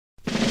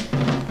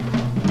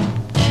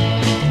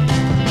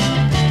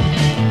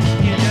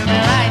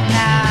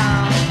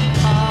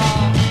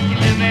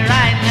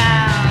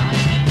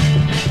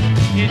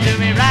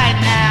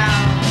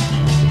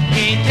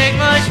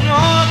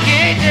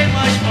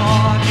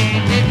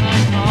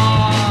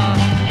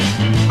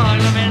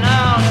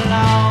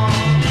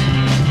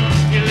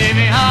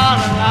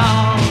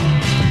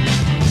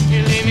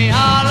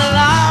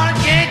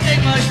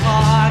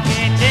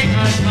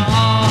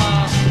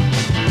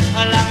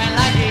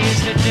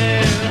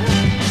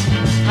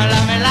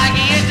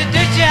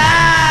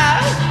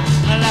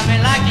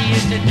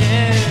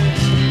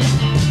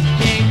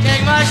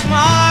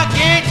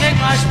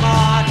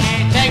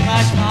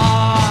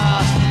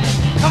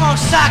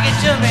talking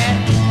to me.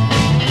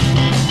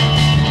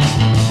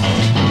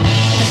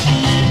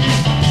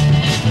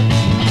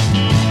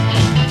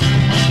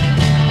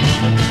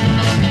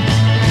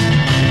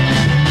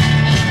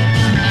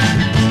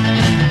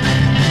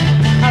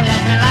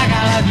 Love me like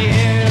I love you.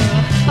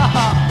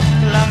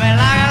 Love me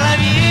like I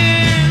love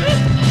you.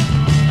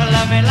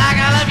 Love me like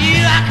I love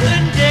you. I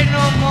couldn't take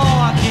no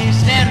more. I can't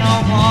stand no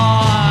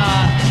more.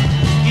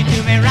 You do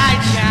me right,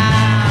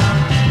 child.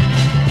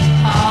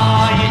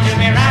 Oh, you do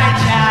me right,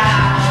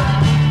 child.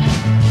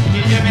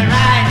 You do me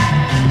right.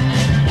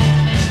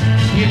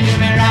 You do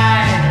me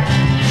right.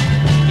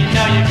 You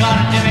know you're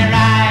gonna do me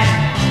right.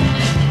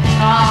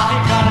 Oh,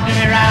 you're gonna do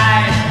me right.